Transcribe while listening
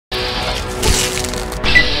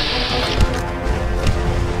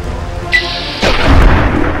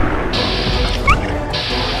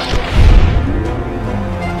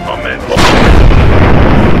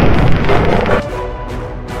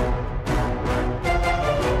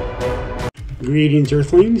Greetings,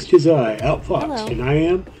 Earthlings. 'Tis I, Outfox, Hello. and I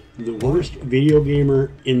am the worst video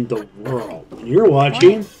gamer in the world. And you're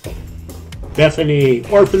watching Bethany,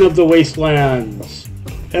 Orphan of the Wastelands,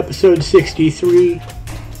 Episode 63,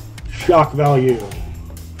 Shock Value.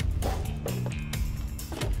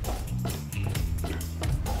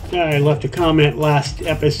 I left a comment last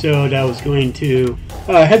episode. I was going to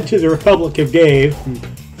head to the Republic of Dave. And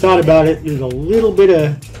thought about it. There's a little bit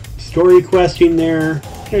of story questing there.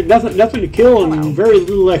 Nothing to kill and very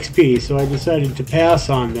little XP, so I decided to pass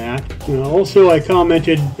on that. Also, I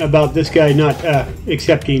commented about this guy not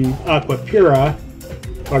accepting Aqua Pura,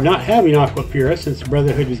 or not having Aqua Pura, since the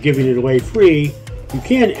Brotherhood is giving it away free. You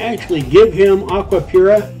can actually give him Aqua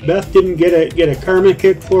Pura. Beth didn't get a karma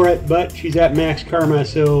kick for it, but she's at max karma,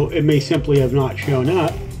 so it may simply have not shown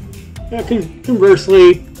up.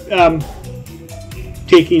 Conversely,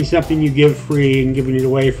 taking something you give free and giving it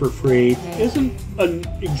away for free isn't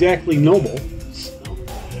exactly noble. So,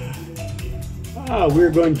 we're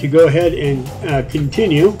going to go ahead and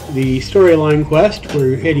continue the storyline quest.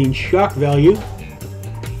 We're heading Shock Value.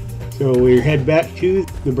 So we head back to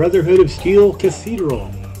the Brotherhood of Steel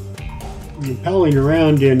Cathedral. Palling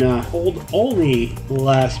around in Old Olney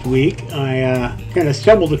last week, I kind of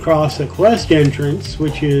stumbled across a quest entrance,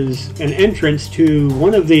 which is an entrance to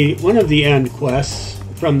one of the end quests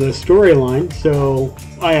from the storyline. So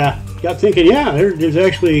I got thinking, yeah, there's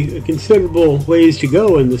actually considerable ways to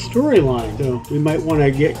go in the storyline, so we might want to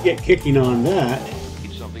get kicking on that.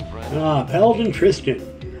 Paladin Tristan.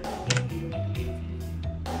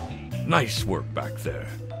 Nice work back there.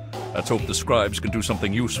 Let's hope the scribes can do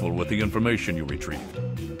something useful with the information you retrieved.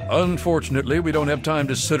 Unfortunately, we don't have time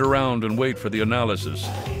to sit around and wait for the analysis.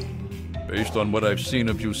 Based on what I've seen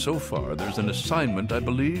of you so far, there's an assignment I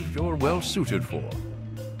believe you're well suited for.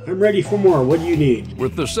 I'm ready for more. What do you need?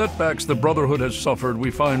 With the setbacks the Brotherhood has suffered,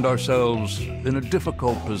 we find ourselves in a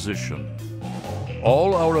difficult position.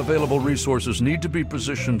 All our available resources need to be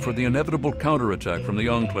positioned for the inevitable counterattack from the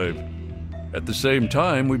Enclave. At the same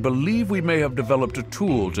time, we believe we may have developed a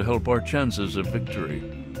tool to help our chances of victory.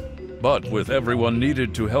 But with everyone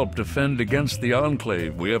needed to help defend against the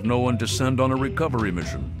Enclave, we have no one to send on a recovery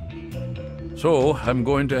mission. So, I'm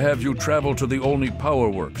going to have you travel to the Olney Power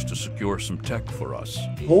Works to secure some tech for us.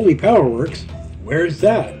 Olney Power Works? Where's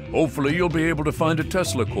that? Hopefully you'll be able to find a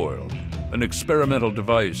Tesla coil, an experimental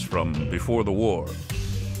device from before the war.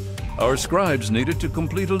 Our scribes needed to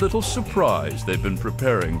complete a little surprise they've been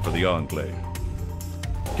preparing for the Enclave.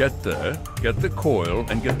 Get there, get the coil,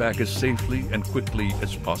 and get back as safely and quickly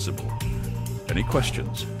as possible. Any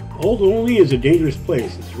questions? Old Olney is a dangerous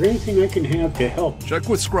place. Is there anything I can have to help? Check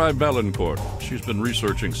with Scribe Valancourt. She's been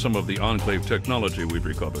researching some of the Enclave technology we've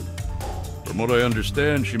recovered. From what I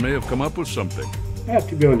understand, she may have come up with something. I have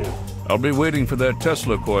to go now. I'll be waiting for that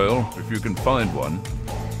Tesla coil, if you can find one.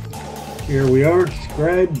 Here we are,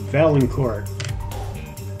 Scribe Valancourt.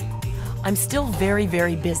 I'm still very,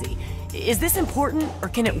 very busy. Is this important, or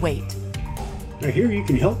can it wait? I hear you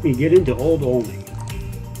can help me get into Old Olney.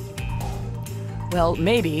 Well,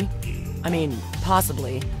 maybe. I mean,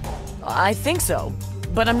 possibly. I think so,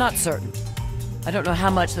 but I'm not certain. I don't know how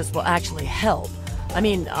much this will actually help. I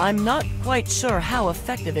mean, I'm not quite sure how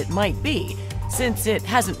effective it might be, since it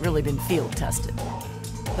hasn't really been field tested.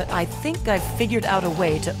 But I think I've figured out a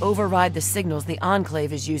way to override the signals the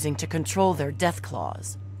Enclave is using to control their death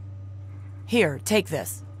claws. Here, take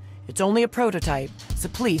this. It's only a prototype, so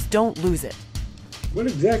please don't lose it. What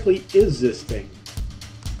exactly is this thing?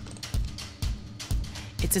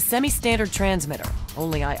 It's a semi-standard transmitter,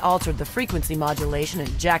 only I altered the frequency modulation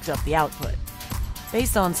and jacked up the output.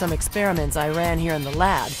 Based on some experiments I ran here in the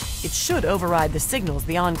lab, it should override the signals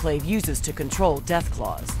the Enclave uses to control death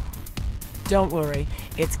claws. Don't worry,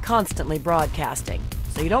 it's constantly broadcasting,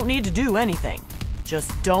 so you don't need to do anything.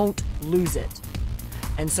 Just don't lose it.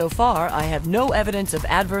 And so far, I have no evidence of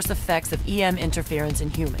adverse effects of EM interference in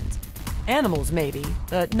humans. Animals, maybe,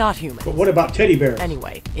 but not humans. But what about teddy bears?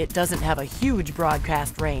 Anyway, it doesn't have a huge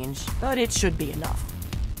broadcast range, but it should be enough.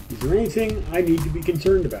 Is there anything I need to be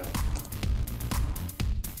concerned about?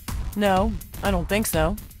 No, I don't think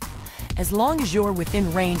so. As long as you're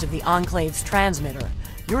within range of the Enclave's transmitter,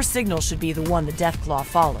 your signal should be the one the Deathclaw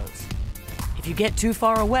follows. If you get too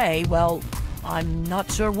far away, well, I'm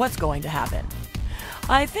not sure what's going to happen.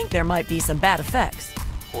 I think there might be some bad effects.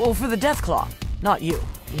 Well, for the Deathclaw, not you.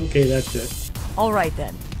 Okay, that's it. All right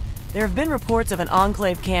then. There have been reports of an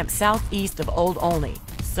Enclave camp southeast of Old Olney,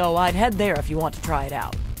 so I'd head there if you want to try it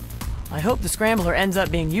out. I hope the Scrambler ends up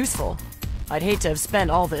being useful. I'd hate to have spent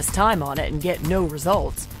all this time on it and get no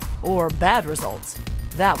results. Or bad results.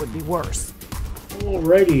 That would be worse.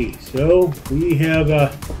 Alrighty, so we have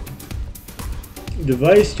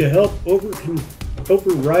device to help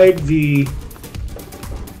override the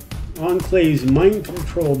Enclave's mind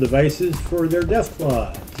control devices for their death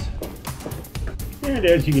claws. And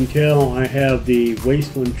as you can tell, I have the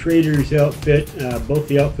Wasteland Trader's outfit, both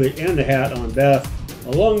the outfit and the hat on Beth,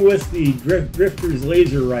 along with the Drifter's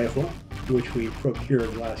laser rifle, which we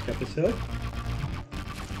procured last episode.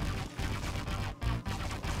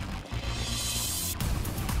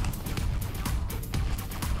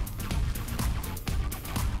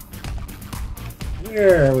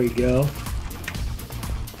 There we go.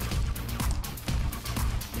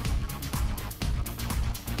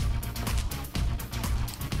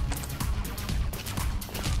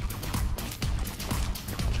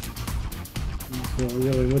 So it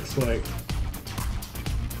really looks like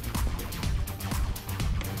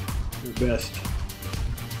the best.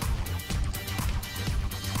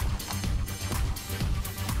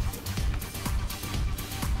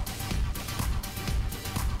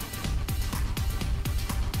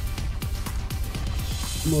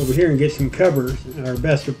 Come over here and get some cover, our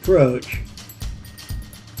best approach.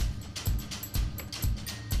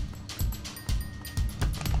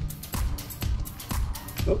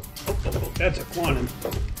 Oh, that's a quantum.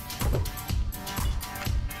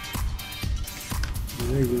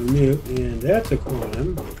 There's a mute, and that's a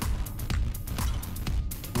quantum.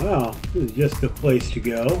 Wow, this is just the place to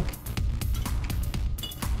go.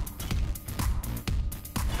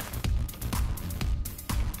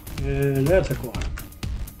 And that's a quantum.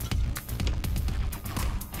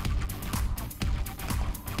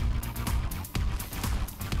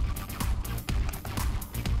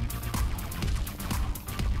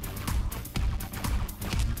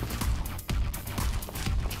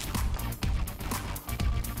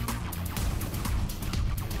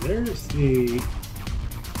 There's the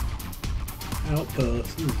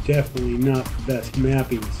outpost. This is definitely not the best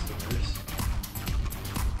mapping source.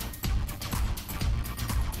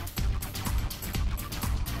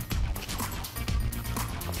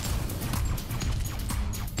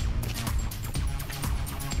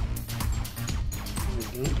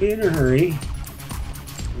 Don't be in a hurry.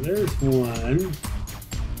 There's one.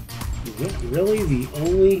 Is that really the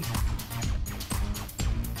only?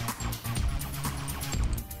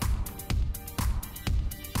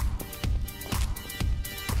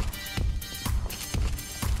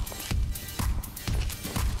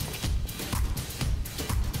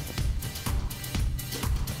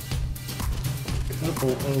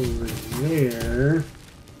 Couple over there.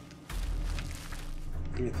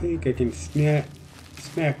 I think I can smack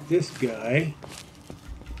this guy.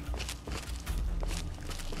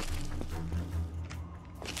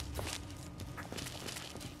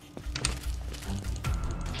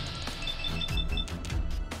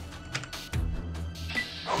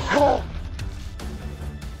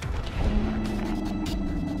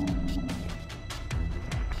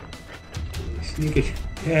 Sneak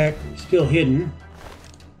attack, still hidden.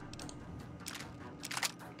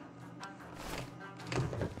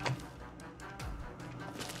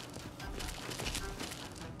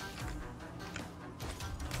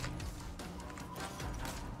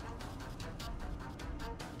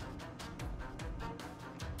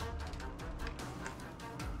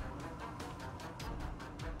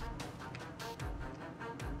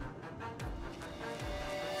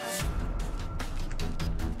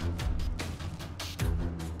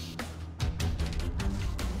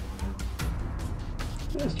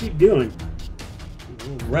 What's he doing? A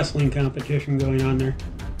little wrestling competition going on there.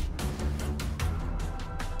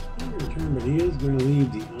 Return, but he is going to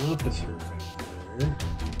leave the officer right there.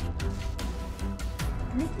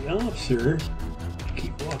 Get the officer.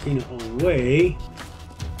 Keep walking away.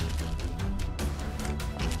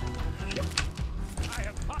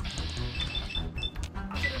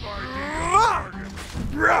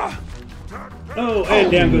 Oh,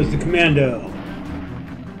 and down goes the commando.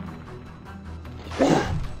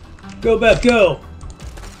 Go, Beth, go!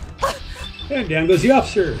 And down goes the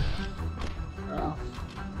officer.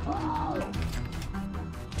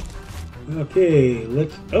 Okay,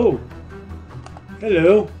 let's... Oh!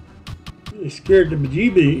 Hello. You scared the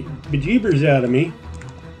bejeebers out of me.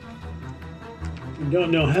 I don't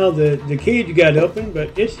know how the cage got open,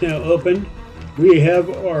 but it's now opened. We have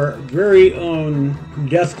our very own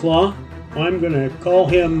Deathclaw. I'm going to call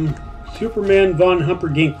him Superman von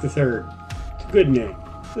Humperdinck III. It's a good name.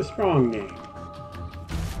 It's a strong name.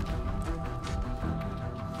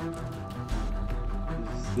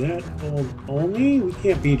 Is that old only? We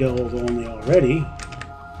can't beat old only already.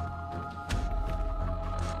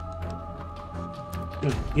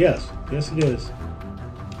 Oh, yes, yes it is.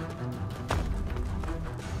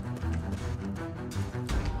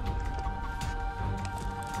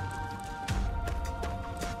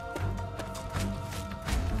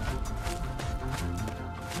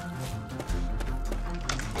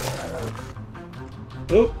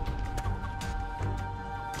 Oh.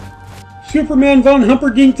 Superman von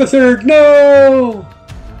Humperdinck III. No!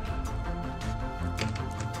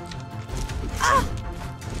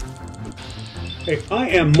 Hey, I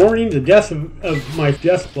am mourning the death of my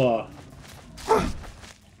Deathclaw.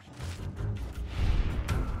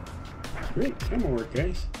 Great camera work,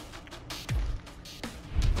 guys.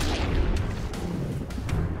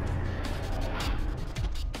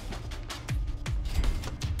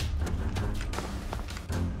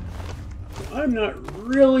 I'm not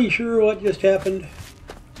really sure what just happened.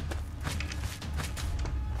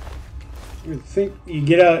 I think you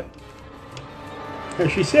get out.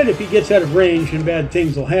 As she said, if he gets out of range, then bad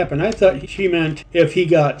things will happen. I thought she meant if he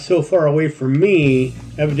got so far away from me.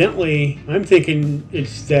 Evidently, I'm thinking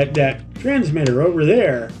it's that transmitter over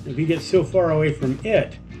there. If he gets so far away from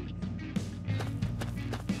it.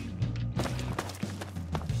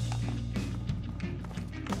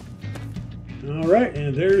 Alright,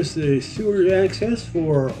 and there's the sewer access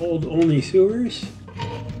for old only sewers.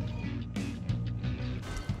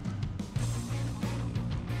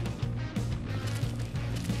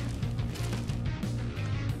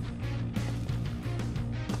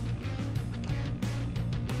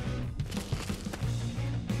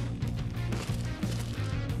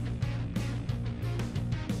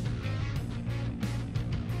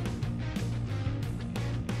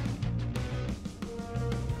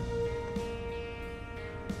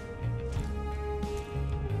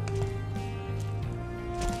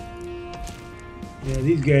 Yeah,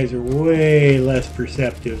 these guys are way less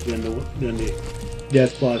perceptive than the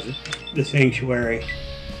Deathclaws, the Sanctuary.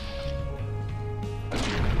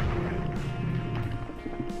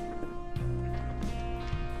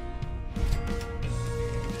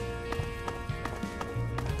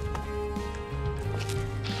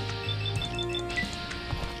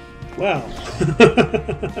 Wow.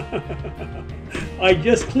 I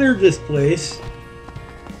just cleared this place.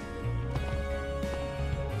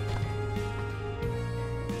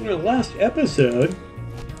 In our last episode,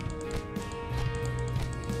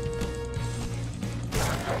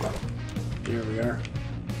 there we are,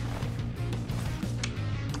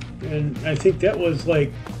 and I think that was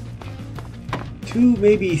like 2,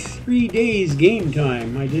 maybe 3 days game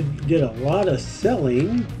time. I did a lot of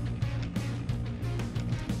selling.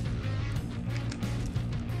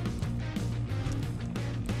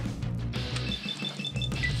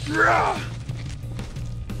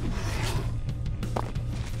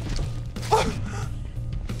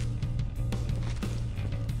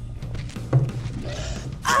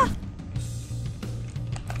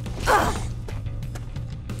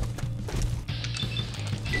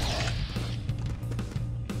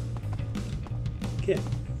 Can't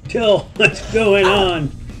tell what's going on.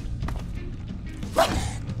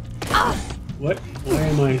 What? Why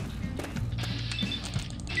am I?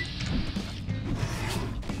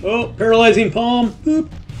 Oh, paralyzing palm.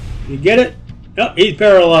 Boop. You get it? Oh, he's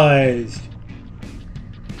paralyzed.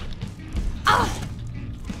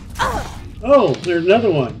 Oh, there's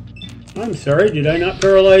another one. I'm sorry, did I not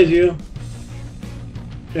paralyze you?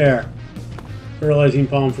 There. Paralyzing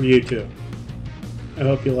palm for you too. I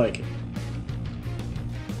hope you like it.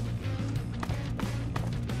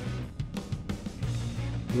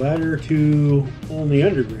 Ladder to only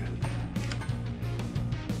underground.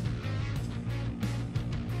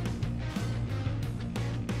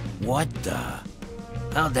 What the?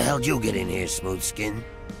 How the hell did you get in here, Smooth Skin?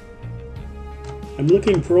 I'm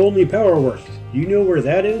looking for only power works. Do you know where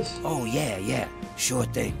that is? Oh, yeah. Sure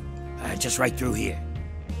thing. Just right through here.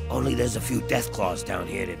 Only there's a few Deathclaws down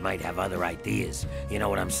here that might have other ideas. You know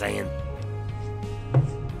what I'm saying?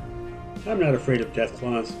 I'm not afraid of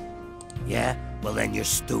Deathclaws. Yeah? Well, then you're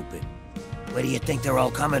stupid. Where do you think they're all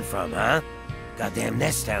coming from, huh? Goddamn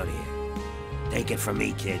nest down here. Take it from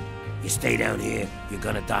me, kid. You stay down here, you're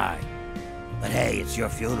gonna die. But hey, it's your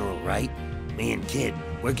funeral, right? Me and Kid,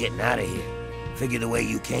 we're getting out of here. Figure the way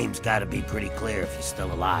you came's gotta be pretty clear if you're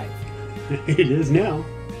still alive. It is now.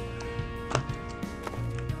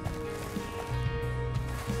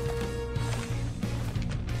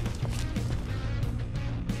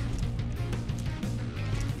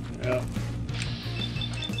 Yeah.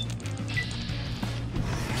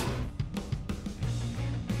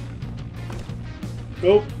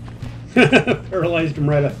 Oh. Paralyzed him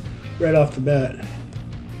right off the bat.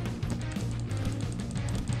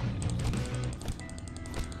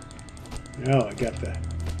 Oh, I got the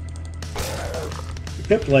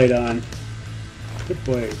pip light on. Pip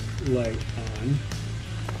light on.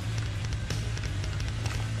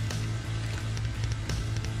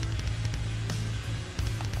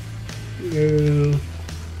 Hello.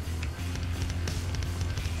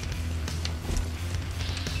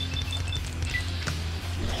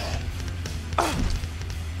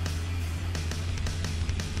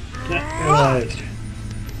 paralyzed.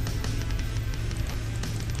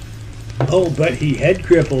 Oh, but he head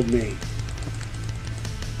crippled me.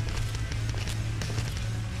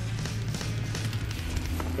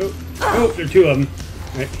 Oh, there are two of them.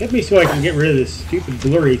 All right, hit me so I can get rid of this stupid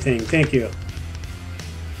blurry thing. Thank you.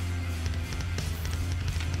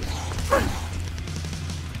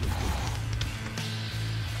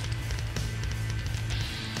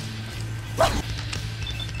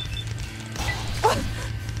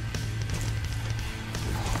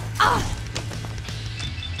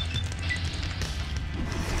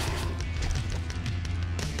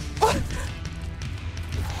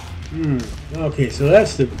 Okay, so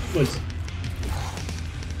that's what's...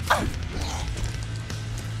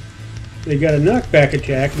 They got a knockback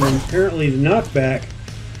attack, and then apparently the knockback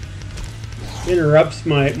interrupts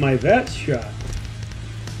my VATS shot.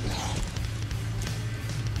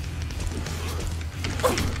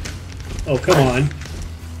 Oh, come on.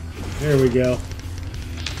 There we go.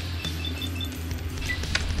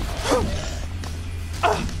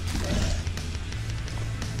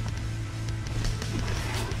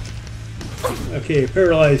 Okay,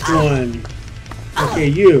 paralyzed one. Okay,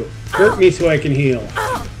 you. Hurt me so I can heal.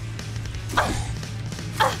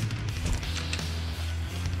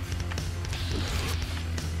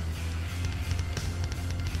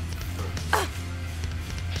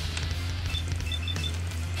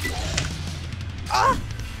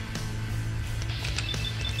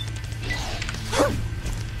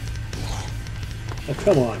 Oh,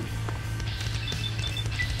 come on.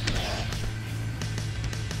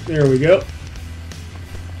 There we go.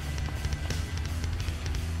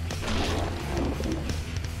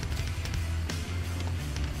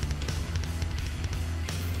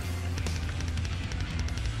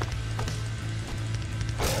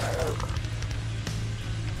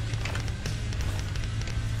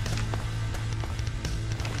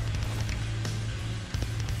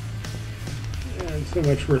 So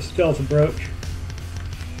much for a stealth approach.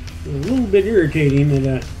 A little bit irritating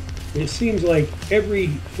that it seems like every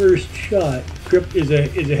first shot is a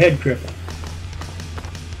head cripple.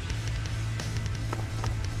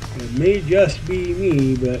 It may just be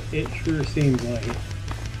me, but it sure seems like it.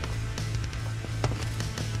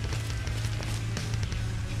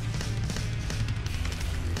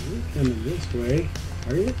 You're coming this way,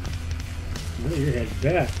 are you? No, you're heading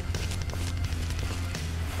back.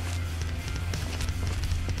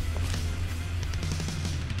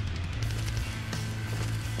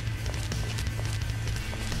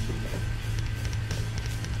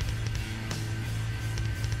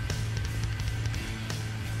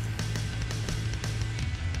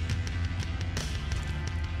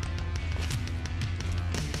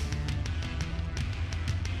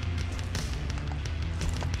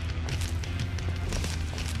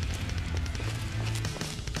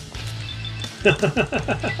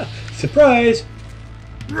 Surprise!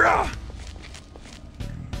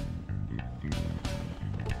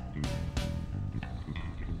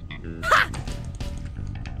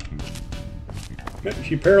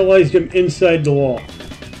 She paralyzed him inside the wall.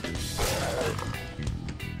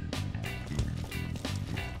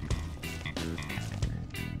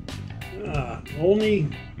 Only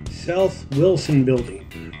South Wilson building.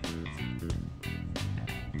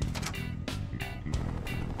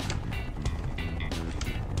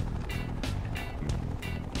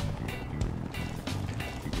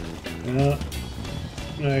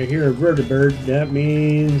 I hear a vertibird. That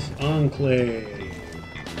means Enclave.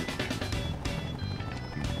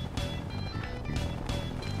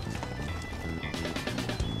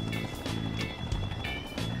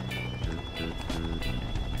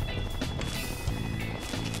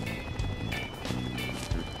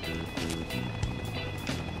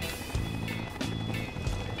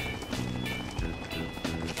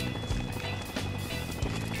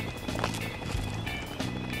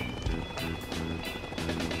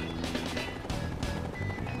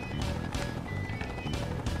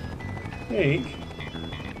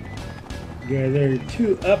 Yeah, there are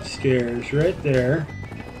two upstairs right there.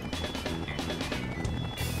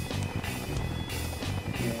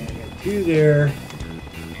 Yeah, I got two there.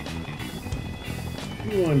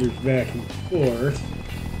 He wanders back and forth.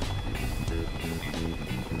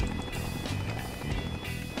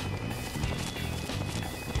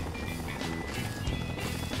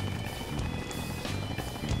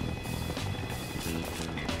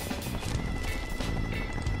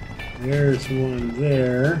 There's one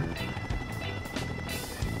there.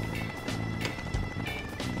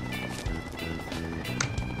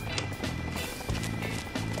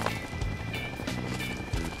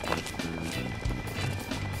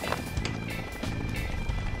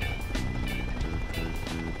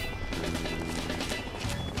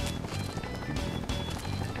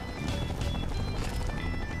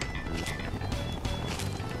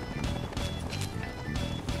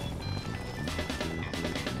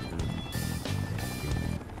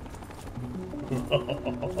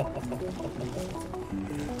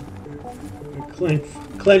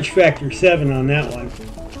 Clench factor 7 on that one.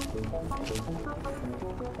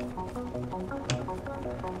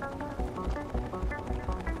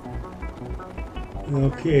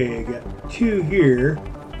 Okay, I got 2 here.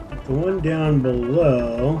 The one down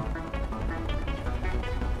below.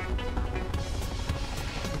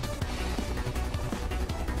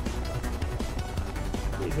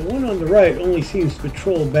 The one on the right only seems to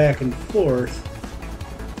patrol back and forth.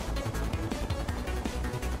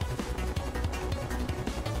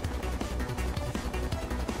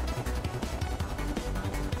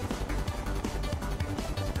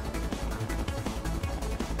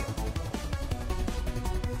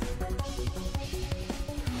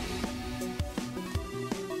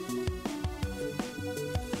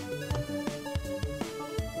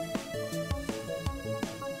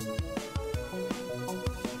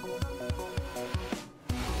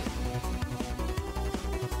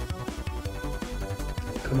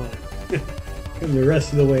 Come on. Come the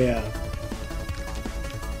rest of the way out.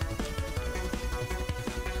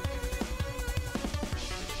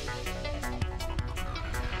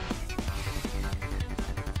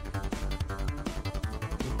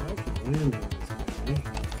 I can land on this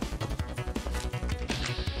guy.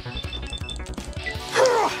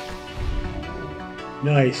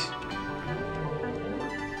 Nice.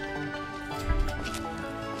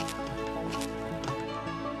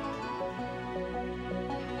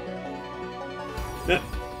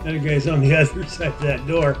 That guy's on the other side of that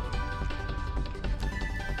door.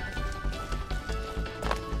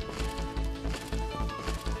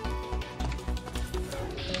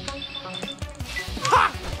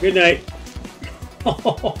 Good night.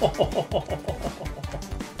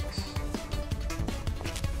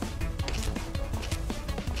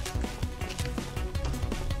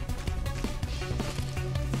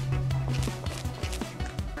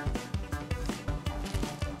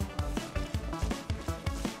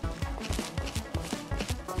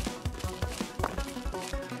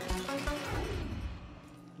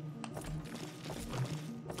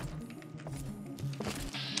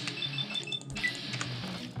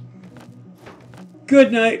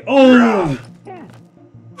 Good night. Oh!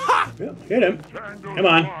 Well, hit him. Come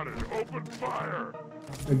on.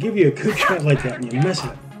 I'll give you a good shot like that and you mess it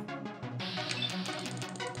up.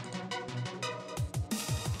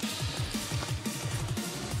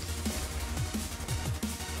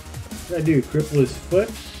 What did I do? Cripple his foot?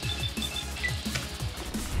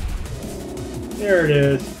 There it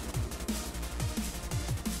is.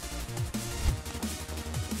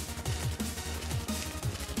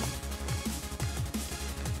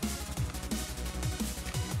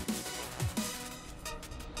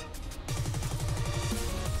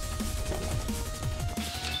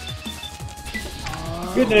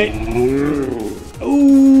 Good night.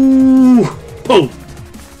 Ooh! Boom!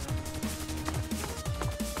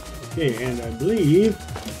 Okay, and I believe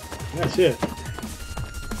that's it.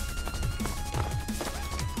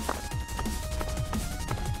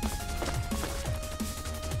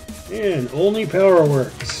 And only power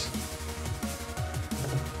works.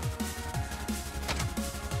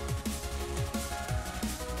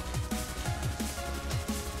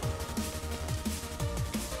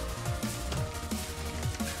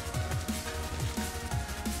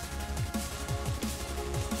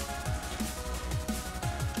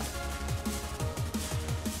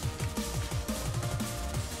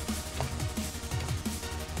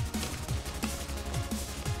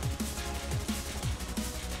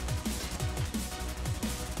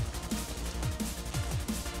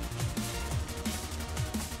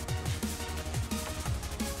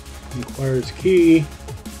 Requires key.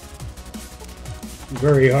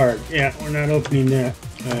 Very hard. Yeah, we're not opening that.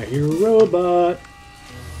 You're a robot.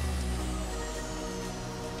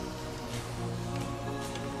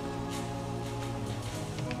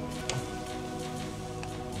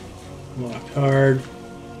 Locked hard.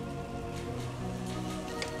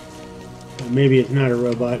 Well, maybe it's not a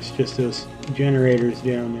robot, it's just those generators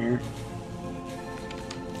down there.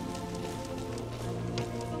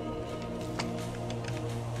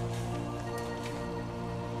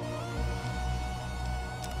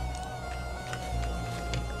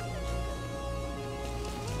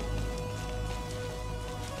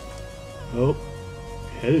 Oh,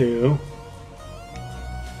 hello.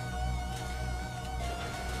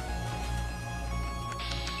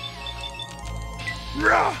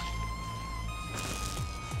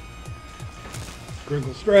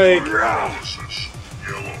 Critical strike.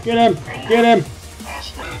 Get him! Get him!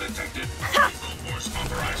 Hostile detected. Full force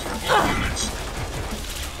authorized for all units.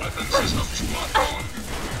 Weapon systems locked on.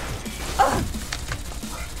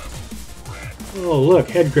 Red level. Red. Oh, look,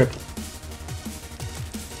 head cripple.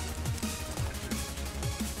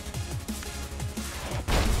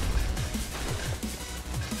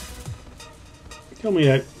 Tell me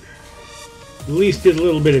that at least did a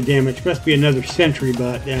little bit of damage. Must be another sentry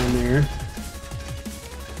bot down there.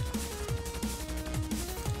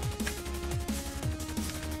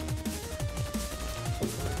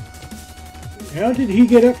 How did he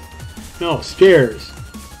get up? Oh, stairs.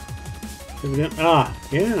 Ah,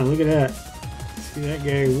 yeah, look at that. See that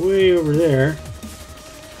guy way over there.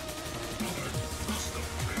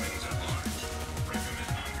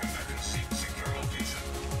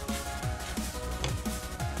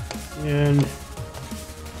 And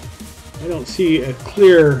I don't see a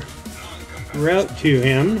clear route to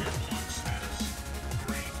him.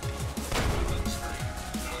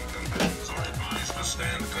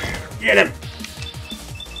 Get him!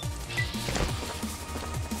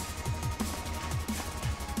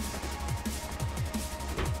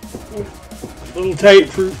 A little tight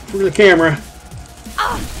for the camera.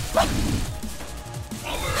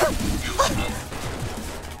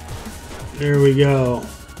 There we go.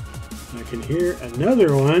 I can hear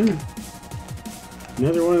another one.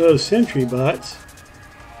 Another one of those sentry bots.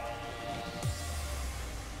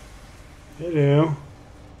 Hello.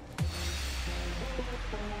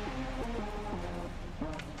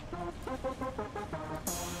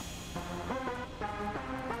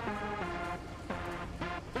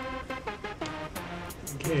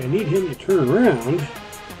 Okay, I need him to turn around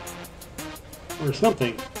or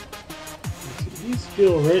something. He's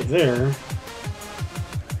still right there.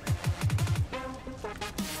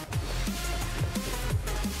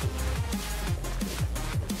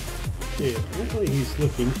 Okay, apparently he's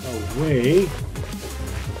looking away.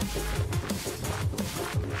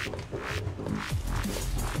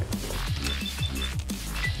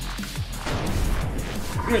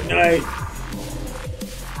 Good night.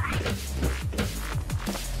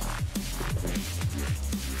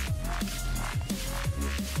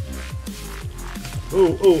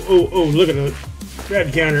 Oh, look at the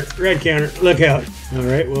red counter, look out. All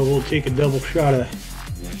right, well, we'll take a double shot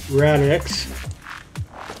of Rad-X.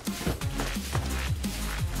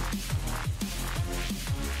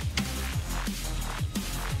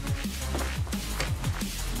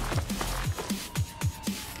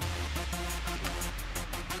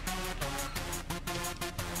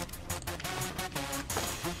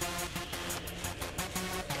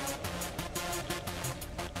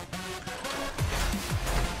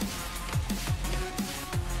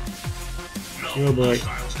 Oh boy.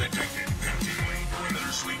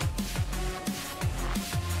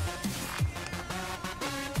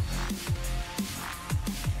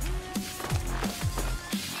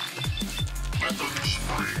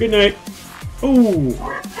 Good night. Oh.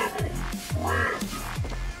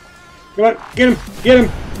 Come on, get him, get him.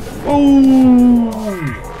 Oh.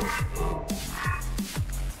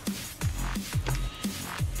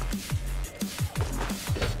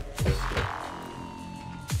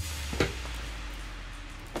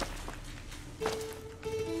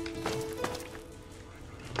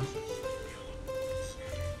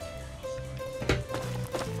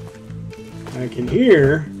 I can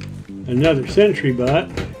hear another sentry bot.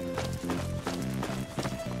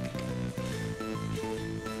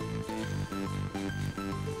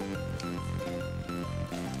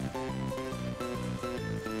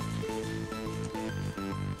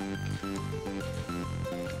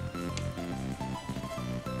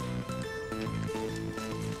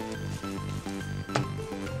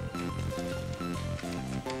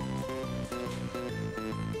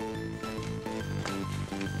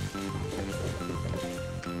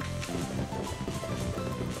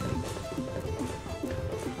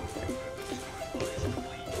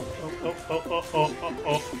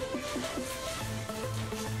 Oh.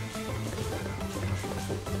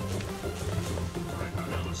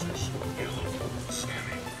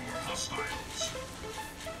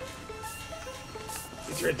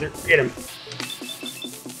 It's right there. Get him.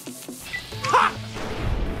 Ha!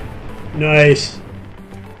 Nice.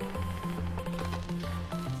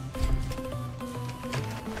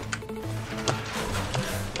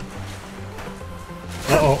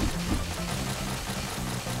 Uh-oh.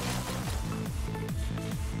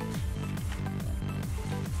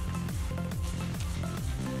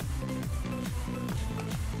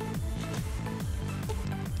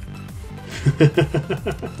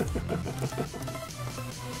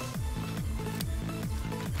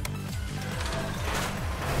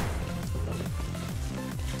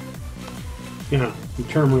 Yeah, the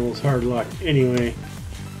terminal's hard locked anyway.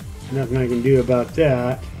 Nothing I can do about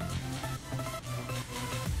that.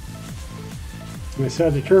 I saw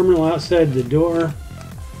the terminal outside the door,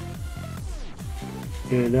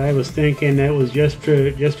 and I was thinking that was just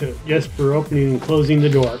for opening and closing the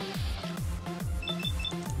door.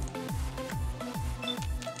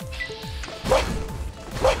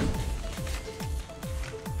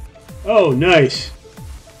 Oh, nice.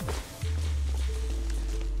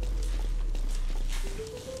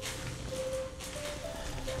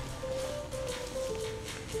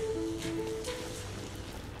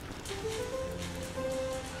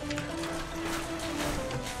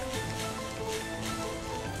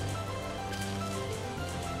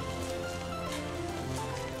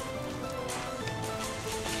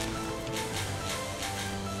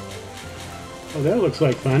 Oh, that looks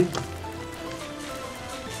like fun.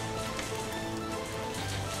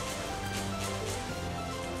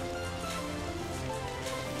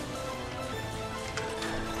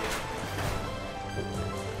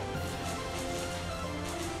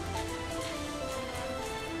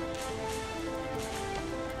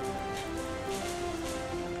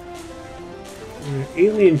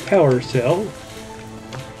 Alien power cell.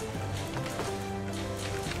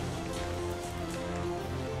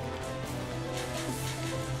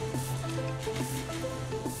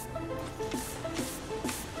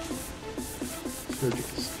 Surgical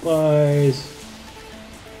supplies.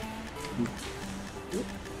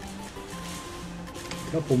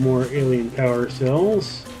 A couple more alien power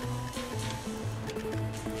cells.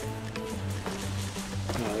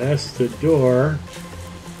 Oh, that's the door.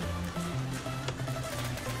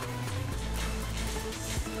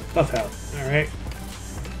 Puff out. All right.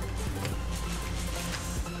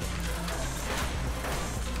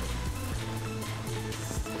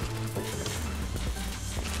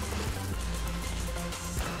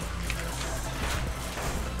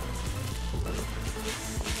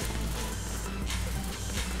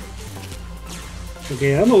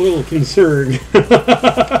 Okay, I'm a little concerned.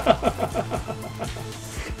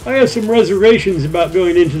 I have some reservations about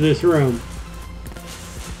going into this room.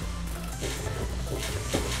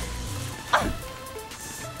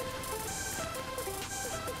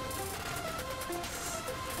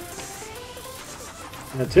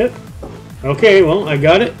 That's it. Okay, well, I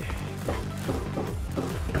got it.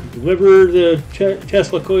 Deliver the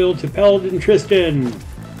Tesla coil to Paladin Tristan.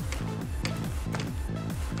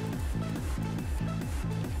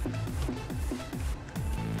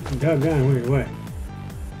 Doggone, wait, what?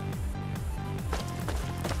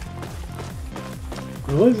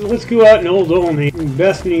 Well, let's go out in Old Olney.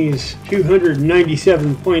 Bethany's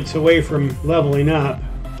 297 points away from leveling up.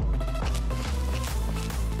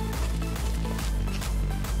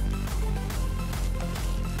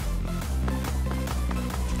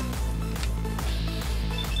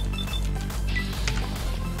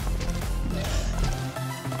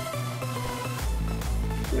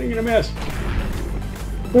 Making a mess.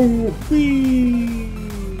 Oh, whee!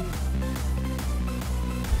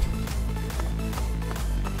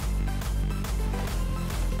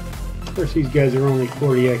 Of course, these guys are only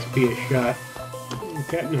 40 XP a shot. I'm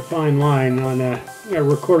cutting a fine line on a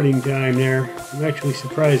recording time there. I'm actually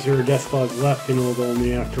surprised there are death logs left in Old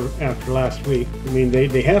Olney after last week. I mean,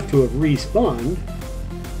 they have to have respawned.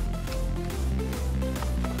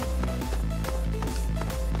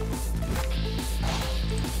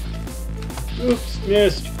 Oops,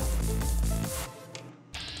 missed.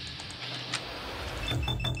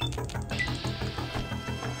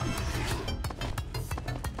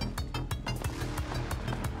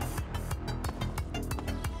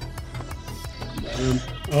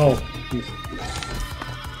 Oh, he's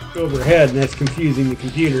overhead, and that's confusing the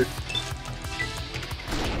computer.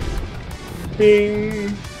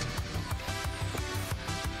 Bing.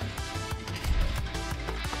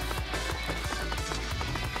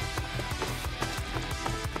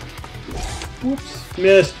 Whoops,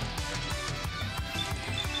 missed.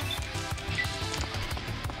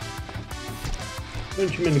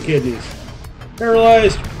 Punch him in the kidneys.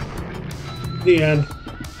 Paralyzed. The end.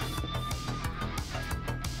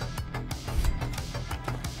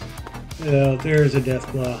 Oh, there's a death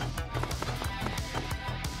claw.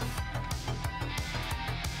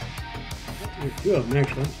 There's two of them,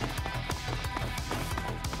 actually.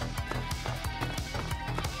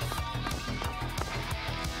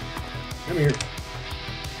 Come here.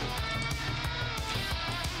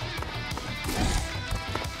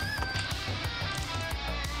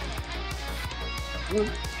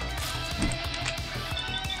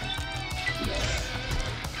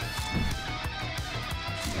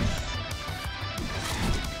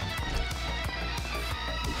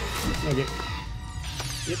 Okay.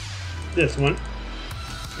 Yep. This one.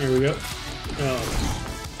 There we go. Oh.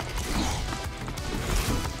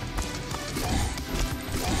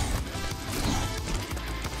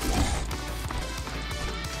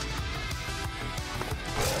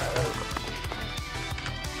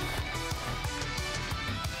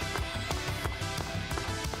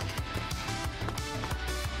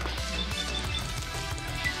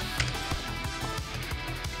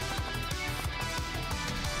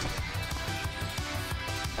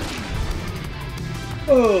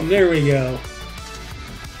 Boom, there we go.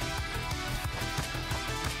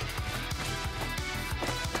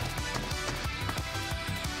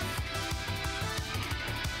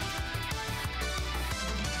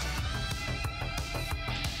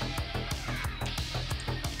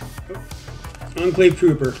 Enclave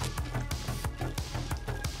Trooper.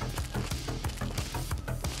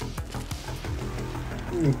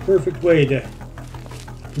 Perfect way to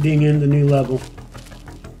ding in the new level.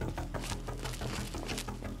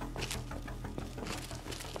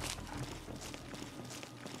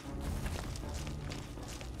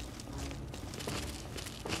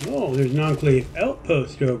 Oh, there's an Enclave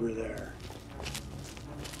outpost over there.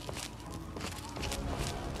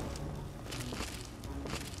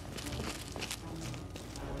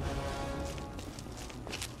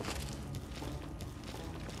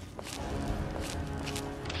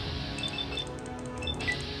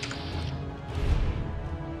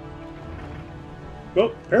 Oh,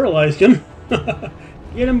 paralyzed him.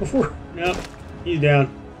 Get him before. Nope, he's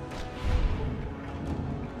down.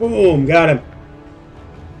 Boom, got him.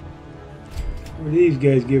 What do these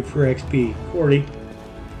guys give for XP? 40.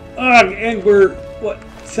 Ah, and we're, what,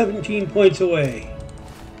 17 points away.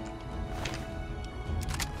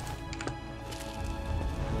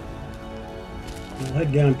 We'll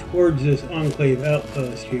head down towards this Enclave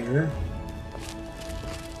outpost here.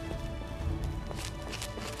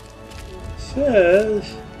 It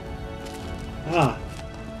says... Ah.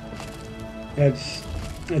 That's...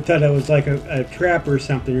 I thought that was like a trap or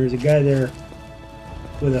something. There's a guy there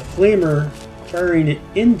with a flamer firing it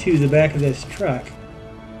into the back of this truck.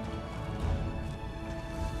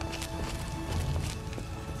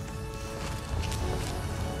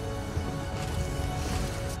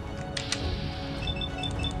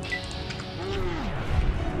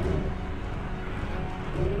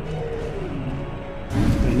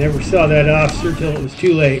 I never saw that officer till it was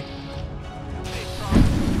too late.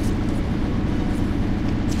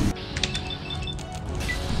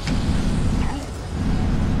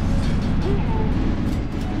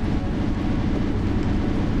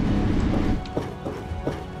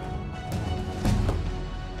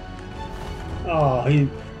 Oh, he's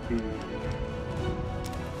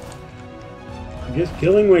just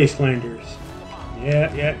killing wastelanders.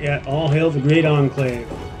 Yeah. All hail the great Enclave.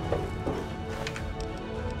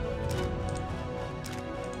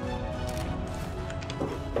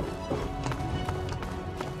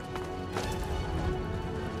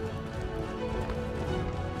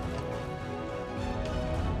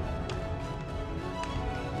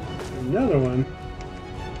 Another one.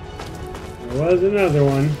 There was another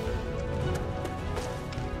one.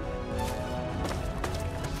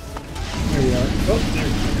 There we are. Oh,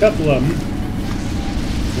 there's a couple of them.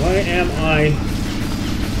 Why am I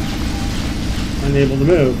unable to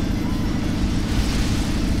move?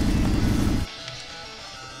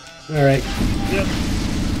 Alright. Yep.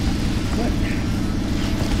 What?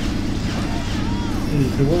 This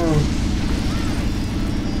is the wrong.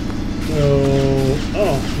 So,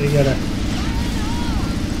 oh, they got a...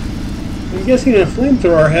 I'm guessing a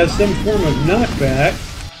flamethrower has some form of knockback.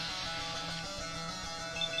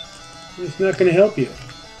 It's not going to help you.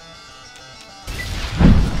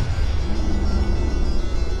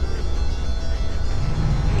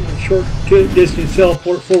 Short distance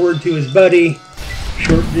teleport forward to his buddy.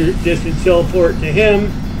 Short distance teleport to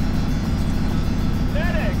him.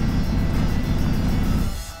 Medic!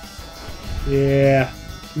 Yeah.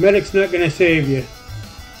 Medic's not going to save you.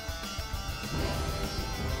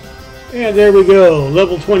 And there we go.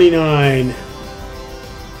 Level 29.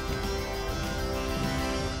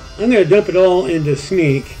 I'm going to dump it all into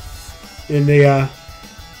Sneak. And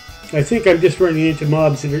I think I'm just running into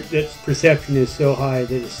mobs that perception is so high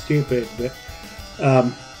that it's stupid. But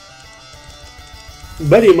a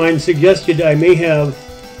buddy of mine suggested I may have,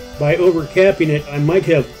 by overcapping it, I might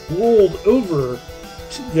have rolled over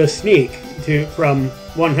the Sneak from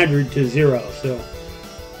 100 to 0. So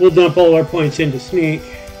we'll dump all our points into Sneak.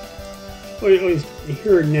 It was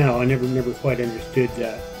Here and Now. I never quite understood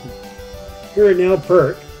that. Here and Now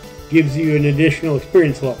perk gives you an additional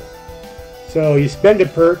experience level. So you spend a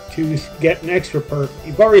perk to get an extra perk.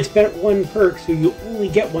 You've already spent one perk, so you only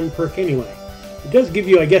get one perk anyway. It does give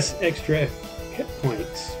you, I guess, extra hit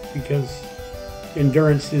points, because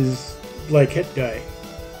endurance is like hit die.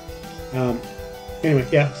 Anyway,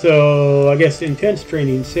 yeah, so I guess intense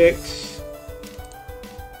training 6.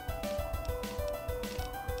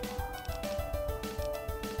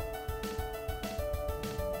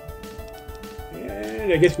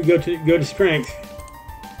 And I guess we go to strength.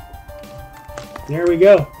 There we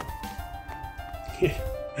go.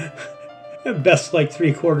 Best like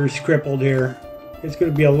 3/4 crippled here. It's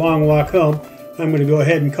going to be a long walk home. I'm going to go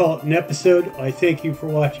ahead and call it an episode. I thank you for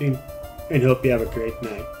watching and hope you have a great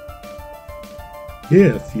night.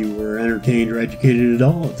 If you were entertained or educated at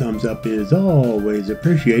all, a thumbs up is always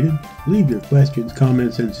appreciated. Leave your questions,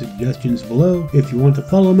 comments, and suggestions below. If you want to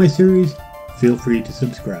follow my series, feel free to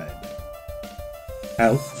subscribe.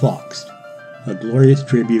 Outfoxed, a glorious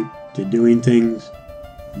tribute to doing things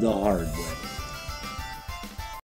the hard way.